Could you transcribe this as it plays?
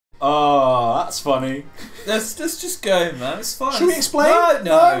That's funny. Let's just go, man. It's fine. Should we explain?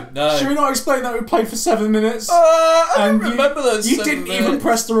 No. Should we not explain that we played for 7 minutes? I don't remember those. You didn't even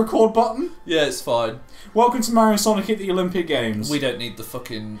press the record button? Yeah, it's fine. Welcome to Mario and Sonic at the Olympic Games. We don't need the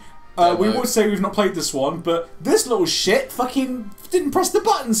fucking... we would say we've not played this one, but this little shit fucking didn't press the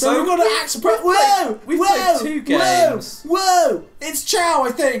button, so we've got to act. We've played 2 games. Whoa! It's Chow,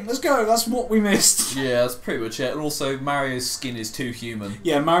 I think. Let's go. That's what we missed. Yeah, that's pretty much it. And also, Mario's skin is too human.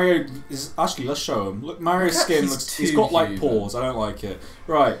 Yeah, Mario is actually. Let's show him. Look, Mario's skin looks. He's got like paws. I don't like it.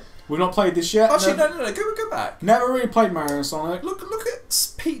 Right. We've not played this yet. Actually, no. Go back. Never really played Mario and Sonic. Look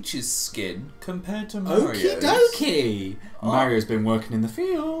at Peach's skin compared to Mario's. Okie dokie. Mario's been working in the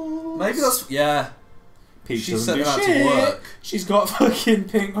field. Maybe that's Peach she's doesn't do set out shit. to work. She's got fucking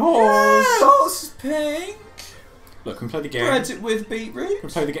pink horse. Yeah, horse is pink. Look, can we play the game? Bread it with beetroot. Can we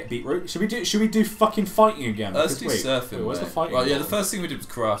play the beetroot? Should we do fucking fighting again? Let's do surfing. Wait, where's the fighting? Right, yeah, the first thing we did was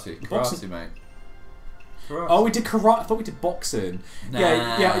karate. Karate, mate. Karate. Oh, we did karate. I thought we did boxing. Nah.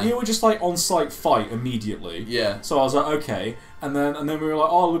 Yeah. You were just like on site fight immediately. Yeah. So I was like, okay, and then we were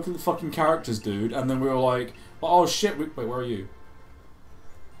like, oh, look at the fucking characters, dude. And then we were like, oh shit. Wait, where are you?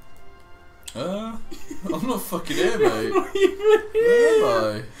 I'm not fucking here, mate. Not even here.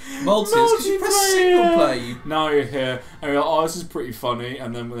 Where am I? Multis, could you press single play? You... Now you're here, and we're like, oh, this is pretty funny.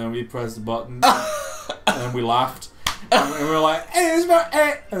 And then we pressed the button, and then we laughed, and we were like, hey, it's my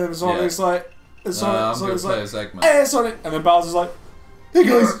and then Sonic's like. I'm going to play as Eggman. Hey, Sonic! And then Bowser's like, hey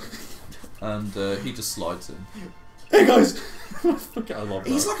guys! And he just slides in. Hey guys! Fuck, I love that.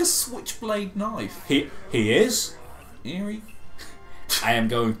 He's like a switchblade knife. He is? Eerie. I am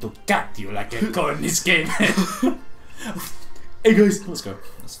going to cut you like a cornice game. Hey guys, let's go.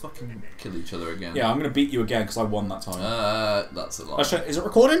 Let's fucking kill each other again. Yeah, I'm going to beat you again because I won that time. That's a lie. Is it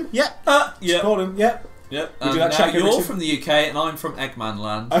recording? Yeah. Yeah. It's recording, yeah. Yep. We do that check you're from the UK and I'm from Eggman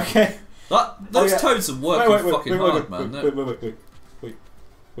Land. Okay. Those toads are working fucking hard, man.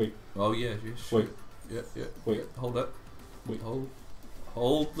 Wait. Oh yeah, Wait. Yeah. Wait. Hold up. Wait. Hold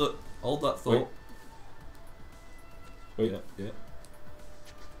that thought. Wait. Yeah.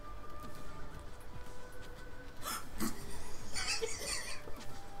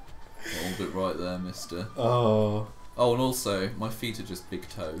 Hold it right there, mister. Oh. Oh, and also, my feet are just big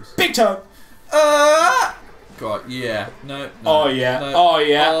toes. Big toe! God, yeah. No. Oh yeah. No. Oh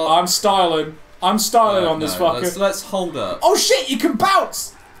yeah. I'm styling on this fucker. Let's hold up. Oh shit, you can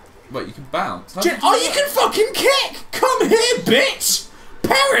bounce! Wait, you can bounce? You can fucking kick! Come here, bitch!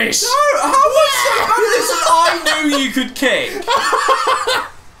 Perish! No, how is it I knew you could kick?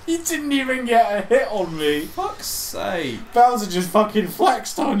 You didn't even get a hit on me. Fuck's sake. Bowser just fucking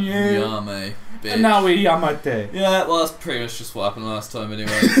flexed on you. Yame, bitch. And now we yamate. Yeah, well that's pretty much just what happened last time anyway.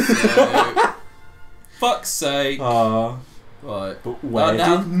 So, fuck's sake. Right. But where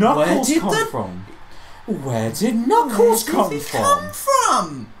did Knuckles come from? Where did Knuckles come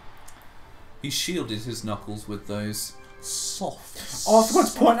from? He shielded his knuckles with those soft. Oh, I forgot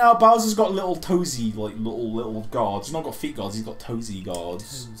to point out, Bowser's got little toesy, like little guards. He's not got feet guards. He's got toesy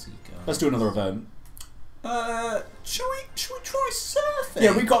guards. Let's do another event. Should we try surfing?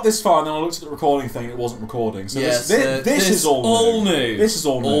 Yeah, we got this far, and then I looked at the recording thing, and it wasn't recording. So yes, this is all new. This is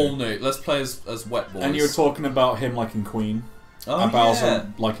all new. All new. Let's play as Wet Boys. And you were talking about him liking Queen. Oh, and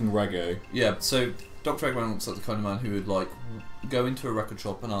Bowser liking reggae. Yeah. So Dr. Eggman looks like the kind of man who would like go into a record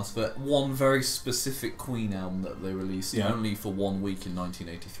shop and ask for one very specific Queen album that they released only for 1 week in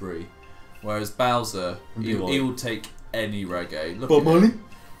 1983. Whereas Bowser, he would take any reggae. Look Bob Marley?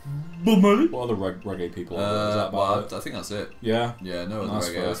 Bob Marley? What other reggae people are there? Well, I think that's it. Yeah? Yeah, no other Nice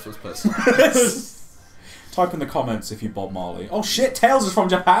reggae. Let's play Type in the comments if you Bob Marley. Oh shit, Tails is from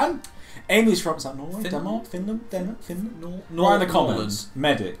Japan! Amy's from, is that Norway? Denmark? Finland? Finland? Write in the comments.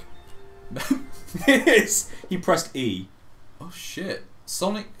 Medic. He pressed E. Oh shit.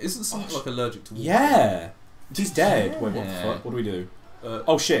 Sonic, isn't Sonic like allergic to water? Yeah! He's dead. Wait, what the fuck? What do we do?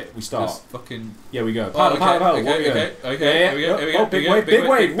 Oh shit, we start. Fucking... Yeah, we go. Paddle. Okay, here we go. Big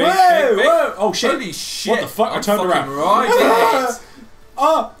wave. Whoa! Oh shit. Holy shit. What the fuck? I turned around. Right.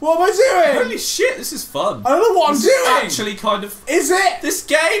 What am I doing? Holy shit, this is fun. I don't know what I'm doing. Actually kind of... Is it? This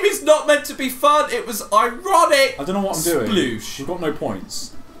game is not meant to be fun. It was ironic. I don't know what I'm doing. Sploosh. We've got no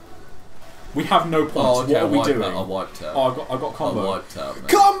points. We have no points. Oh, okay, what are we doing? I wiped out. Oh, I got combo. I wiped out, man.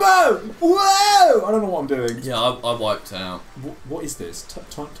 Combo! Whoa! I don't know what I'm doing. Yeah, I wiped out. What is this?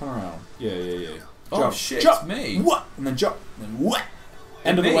 Turn around. Yeah. Oh jump. shit, jump. It's me. What? And then jump. And then what?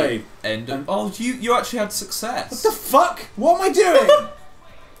 End of the wave. Oh, you actually had success. What the fuck? What am I doing?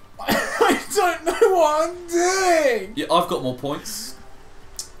 I don't know what I'm doing. Yeah, I've got more points.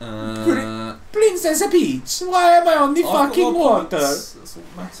 Princess Peach, why am I on the fucking water? That's what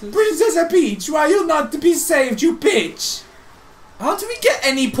matters. Princess Peach, why you not to be saved, you bitch? How do we get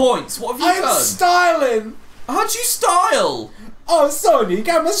any points? What have you done? I'm styling. How'd you style? Oh, Sonic,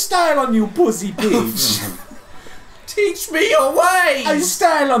 I'm a style on you, pussy bitch. Teach me your way! I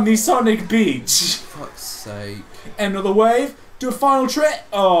style on the Sonic Beach. Fuck's sake. End of the wave. Do a final trick.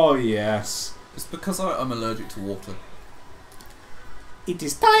 Oh, yes. It's because I'm allergic to water. It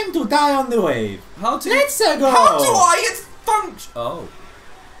is time to die on the wave. Let's go. How do I function? Oh.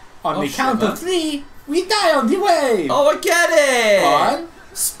 On the count of 3, we die on the wave. Oh, I get it. 1.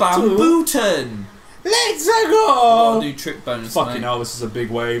 Spam Booten. Let's go. Got a new trick bonus. Fucking hell, this is a big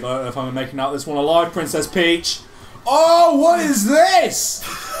wave. I don't know if I'm making out this one alive, Princess Peach. Oh, what is this?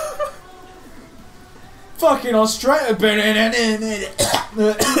 Fucking Australia.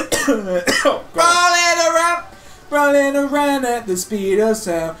 Rolling around at the speed of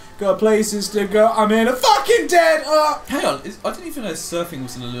sound. Got places to go. I'm in a fucking dead. Hang on, I didn't even know surfing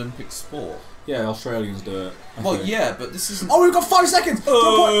was an Olympic sport. Yeah, Australians do it. Well, yeah, but this isn't. Oh, we've got 5 seconds.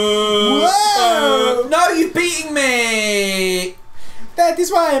 Whoa! No, you're beating me. That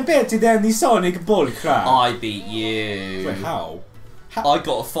is why I'm better than the Sonic Bullcrap. I beat you. Wait, how? I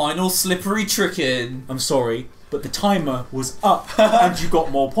got a final slippery trick in. I'm sorry, but the timer was up and you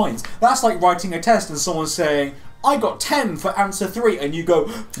got more points. That's like writing a test and someone saying, I got 10 for answer 3, and you go,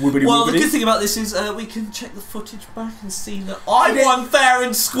 wibbity well, wibbity. the good thing about this is we can check the footage back and see that I won fair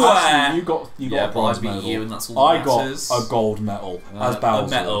and square. Actually, you got yeah, a bronze but I beat medal. you, and that's all that matters. Got a gold medal as Bowser. A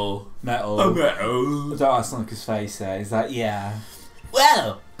medal. Metal. A medal. That's what Sonic's face says. That yeah.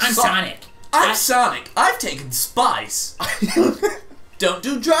 Well, I'm Sonic. I'm Sonic. I've taken spice. Don't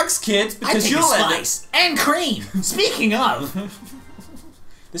do drugs, kids, because you'll end up. Spice and cream. Speaking of,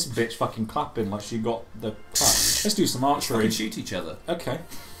 This bitch fucking clapping like she got the clap. Let's do some We archery. can shoot each other. Okay.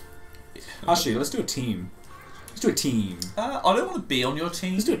 Actually, let's do a team. Let's do a team. I don't want to be on your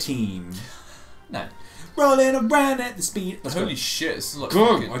team. Let's do a team. No. Rolling around at the speed. Let's Holy go. shit! This is like.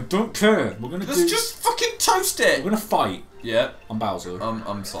 Go. Fucking... I don't care. We're gonna Let's just fucking toast it. We're gonna fight. Yeah. I'm Bowser.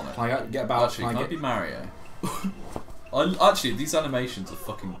 I'm Sonic. Can I get Bowser? Actually, can I be Mario? Actually, these animations are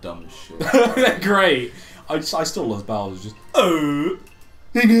fucking dumb as shit. They're great. I still love Bowser. Just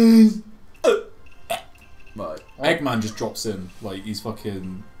hey guys. Right. Eggman just drops in like he's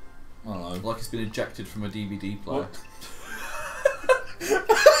fucking. I don't know. Like it's been ejected from a DVD player.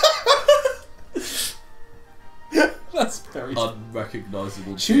 That's very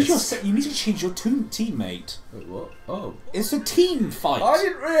unrecognisable. Choose your you need to change your teammate. Wait, what? Oh. It's a team fight. I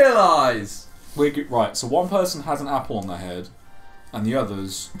didn't realise! We're good, right, so one person has an apple on their head and the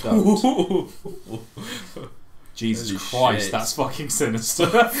others don't. Jesus Holy Christ, shit. that's fucking sinister.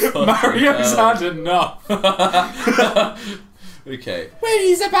 Mario's had enough. Okay. Where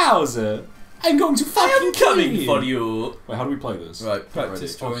is a Bowser? I'm going to fucking kill Coming you. for you! Wait, how do we play this? Right, Get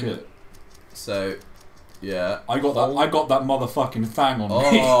practice ready. Oh, join. shit. So, yeah. I got that motherfucking thing on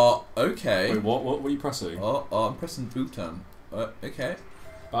me. Oh, okay. Wait, what are you pressing? Oh, I'm pressing button. Okay.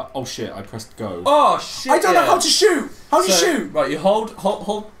 Oh shit, I pressed go. Oh shit! I don't know how to shoot! How do you shoot? Right, you hold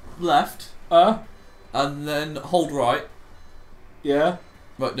left, and then hold right. Yeah.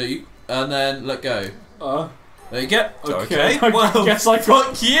 Right, no, you, and then let go. There you go. Okay. Well, guess I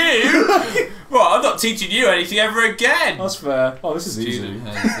got fuck you! Right, I'm not teaching you anything ever again! That's fair. Oh, this is easy. Student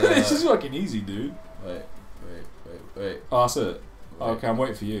has, This is fucking easy, dude. Wait. Oh, that's it. Okay, I'm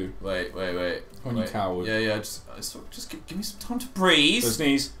waiting for you. Wait. When you coward. Yeah, just give me some time to breathe. Go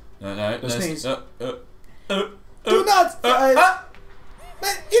sneeze. No, sneeze. Do Do not!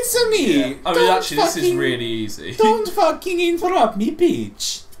 It's a me! Yeah. I mean, actually, this is really easy. Don't fucking interrupt me,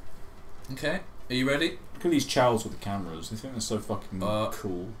 bitch! Okay, are you ready? Look at these chows with the cameras. They think they're so fucking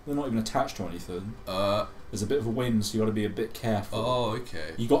cool. They're not even attached to anything. There's a bit of a wind, so you gotta be a bit careful. Oh,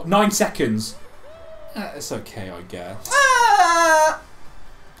 okay. You got 9 seconds! It's okay, I guess.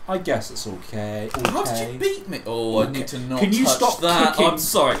 I guess it's okay. How did you beat me? Oh, Okay. I need to not Can you touch stop that. kicking? I'm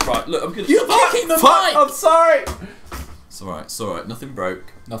sorry. Right, look, I'm gonna. You're kicking the Fuck, mic! I'm sorry! It's alright, nothing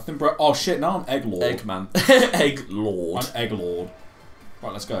broke. Nothing bro. Oh shit, now I'm Egglord. Eggman. Egglord. I'm Egglord.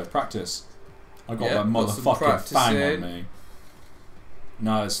 Right, let's go. Practice. I got Yeah, that got some motherfucking fang practicing. on me.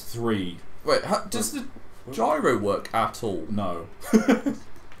 No, it's 3. Wait, does the gyro work at all? No.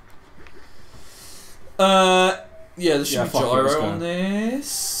 Yeah, there should be fuck it, let's gyro go. on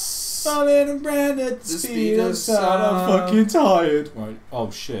this. Running around at the speed of sound. I'm fucking tired. Right.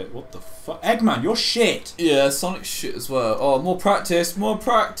 Oh shit, what the fuck? Eggman, you're shit! Yeah, Sonic shit as well. Oh, more practice. Let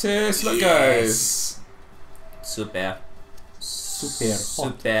go. Super. Super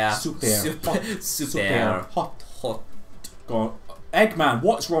hot. Super. Super hot. Super Hot. hot. Go on. Eggman,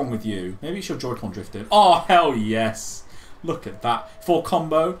 what's wrong with you? Maybe it's your Joy-Con drifting. Oh, hell yes. Look at that. For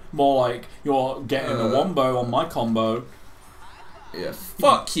combo, more like you're getting a wombo on my combo. Yeah,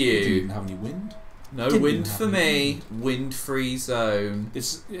 fuck you. You didn't have any wind? No wind for me. Wind-free zone.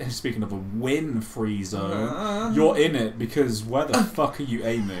 Speaking of a win-free zone, you're in it because where the fuck are you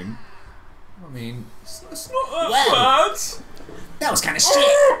aiming? I mean, it's not that bad. That was kind of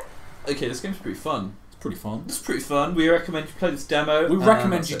shit. Okay, this game's pretty fun. It's pretty fun. It's pretty fun. We recommend you play this demo. We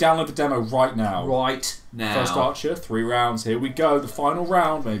recommend you download the demo right now. Right now. First Archer, 3 rounds. Here we go. The final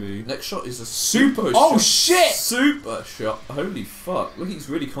round, maybe. Next shot is a Super. super Oh shot. shit! Super shot. Holy fuck. Look, he's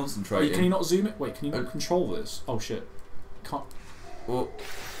really concentrating. Can you not zoom it? Wait, can you not control this? Oh shit. Can't. Oh!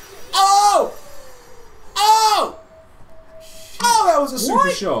 Oh! Oh! Oh, that was a super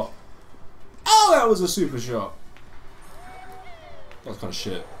shot. Oh, that was a super shot. That was kind of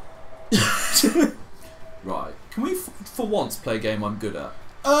shit. Right. Can we, for once, play a game I'm good at?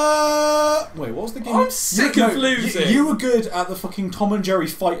 Wait, what was the game? I'm sick of losing. You were good at the fucking Tom and Jerry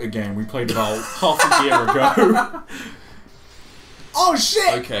fighter game we played about half a year ago. Oh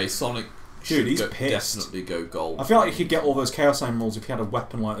shit! Okay, Sonic Dude, he's should pissed. definitely go gold. I feel like he could get all those Chaos Emeralds if he had a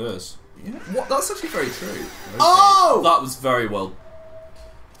weapon like this. Yeah. What? That's actually very true. Okay. Oh! That was very well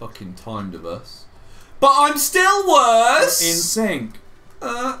fucking timed of us. But I'm still worse! In sync.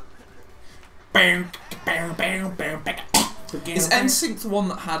 Is NSYNC the one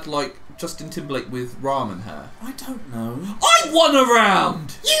that had, like, Justin Timberlake with ramen hair? I don't know. I won a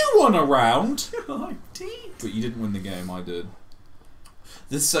round! You won a round! I did. But you didn't win the game, I did.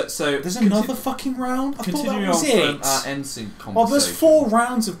 So There's another fucking round? I thought that continuing was on it. from NSYNC conversation. Oh, there's 4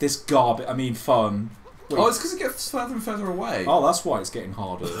 rounds of this garbage. I mean, fun. Wait. Oh, it's because it gets further and further away. Oh, that's why it's getting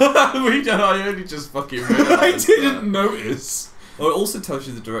harder. I only just fucking realised I didn't that. notice. Oh, it also tells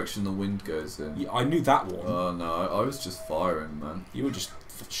you the direction the wind goes in. Yeah, I knew that one. Oh no, I was just firing, man. You were just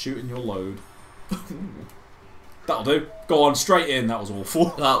shooting your load. That'll do. Go on, straight in. That was awful.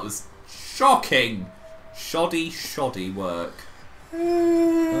 That was shocking. Shoddy work.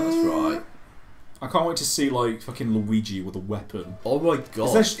 That's right. I can't wait to see like fucking Luigi with a weapon. Oh my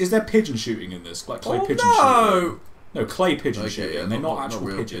god. Is there pigeon shooting in this? Like clay Oh, pigeon no! shooting? No, clay pigeon Okay, shooting. yeah, They're not, not actual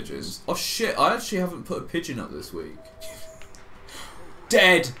real pigeons. Oh shit, I actually haven't put a pigeon up this week.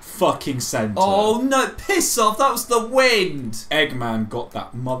 Dead fucking centre. Oh no, piss off, that was the wind! Eggman got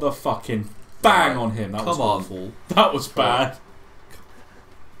that motherfucking bang on him. That was awful. That was bad.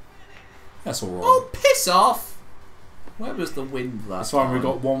 That's alright. Oh, piss off! Where was the wind last That's fine, time? we've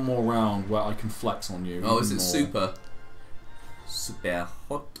got one more round where I can flex on you. Oh, is even it more. super? Super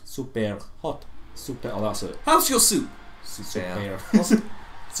hot. Super hot. Super. Oh, that's it. How's your soup? Super hot.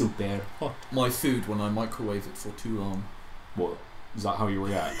 Super hot. My food when I microwave it for too long. What? Is that how you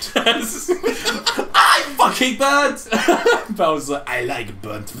react? I fucking burnt! Bowser, I like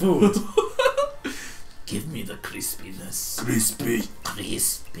burnt food. Give me the crispiness. Crispy.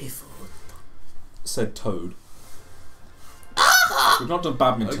 Crispy food. Said Toad. We've not done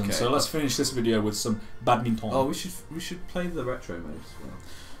badminton, Okay. so let's finish this video with some badminton. Oh, we should play the retro mode as well.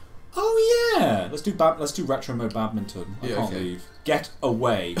 Oh yeah, let's do retro mode badminton. I Yeah, can't okay. leave. Get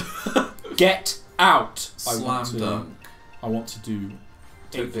away. Get out. Slam dunk. I want to do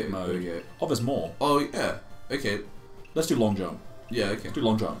 8-bit mode. Okay. Oh, there's more. Oh yeah. Okay. Let's do long jump. Yeah. Okay. Let's do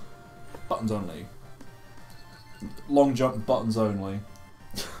long jump. Buttons only. Long jump buttons only.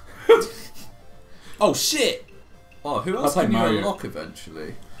 Oh shit! Oh, who else play can you Mario. unlock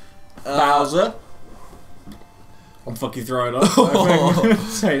eventually? Bowser. I'm fucking throwing up.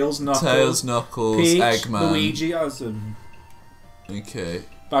 Tails, Knuckles. Knuckles, Peach, Luigi. Okay.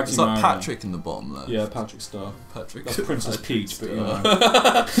 Back It's to like Mario. Patrick in the bottom left. Yeah, Patrick Star. Patrick. That's Princess Peach, but you know.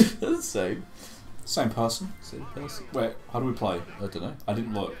 That's the same. Same person. Same person. Wait, how do we play? I don't know. I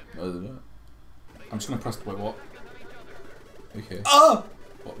didn't look. I don't know. I'm just gonna press. Wait, what? Okay. Ah!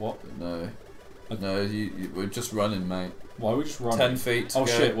 What? No. No, we're just running, mate. Why are we just running? 10 feet. To Oh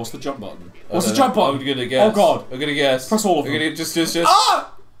go. shit! What's the jump button? I What's the don't jump know. button? I'm gonna guess. Oh god! I'm gonna guess. Press all of I'm them. gonna just.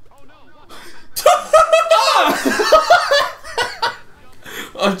 Ah!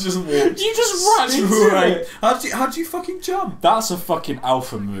 I just walked. You just ran into it. How'd you fucking jump? That's a fucking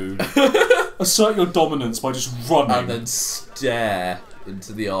alpha move. Assert your dominance by just running. And then stare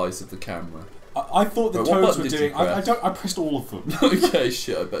into the eyes of the camera. I thought the Wait, what toads button were did doing. you I press? pressed all of them. Okay,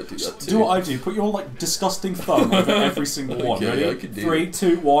 shit, I better do that too. Do what I do. Put your like disgusting thumb over every single one. Okay, Ready? I can do 3, that.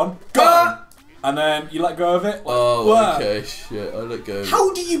 2, 1, go! Ah! And then you let go of it. Like, Oh, wah. okay, shit, I let go.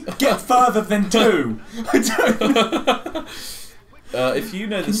 How do you get further than 2? I don't know. If you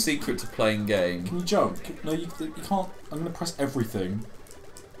know the secret to playing game, Can you jump? No, you can't. I'm gonna press everything.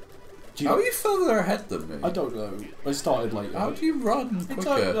 How are you further ahead than me? I don't know. I started later. How do you run I quicker?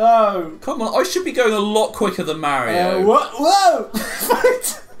 don't know. Come on, I should be going a lot quicker than Mario. What? Whoa!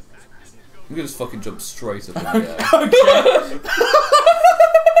 I'm gonna just fucking jump straight up in the air.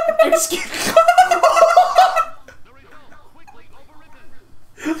 Okay. Excuse.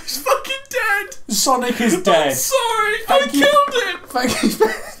 He's fucking dead! Sonic is dead. Sorry, Thank you. killed him! Thank you.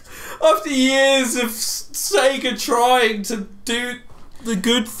 After years of Sega trying to do the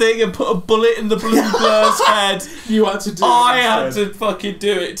good thing and put a bullet in the blue blur's head, You had to do it. I had to fucking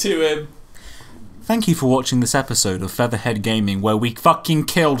do it to him. Thank you for watching this episode of Featherhead Gaming where we fucking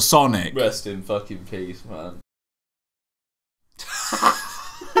killed Sonic. Rest in fucking peace, man.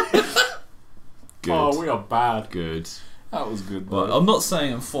 Good. Oh, we are bad. Good. That was good. Right, Though. I'm not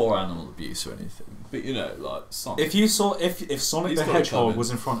saying I'm for animal abuse or anything, but you know, like Sonic. If you saw, if Sonic He's the got it Hedgehog coming.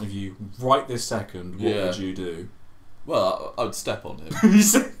 was in front of you right this second, what Yeah. would you do? Well, I'd step on him. You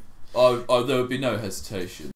said- There would be no hesitation.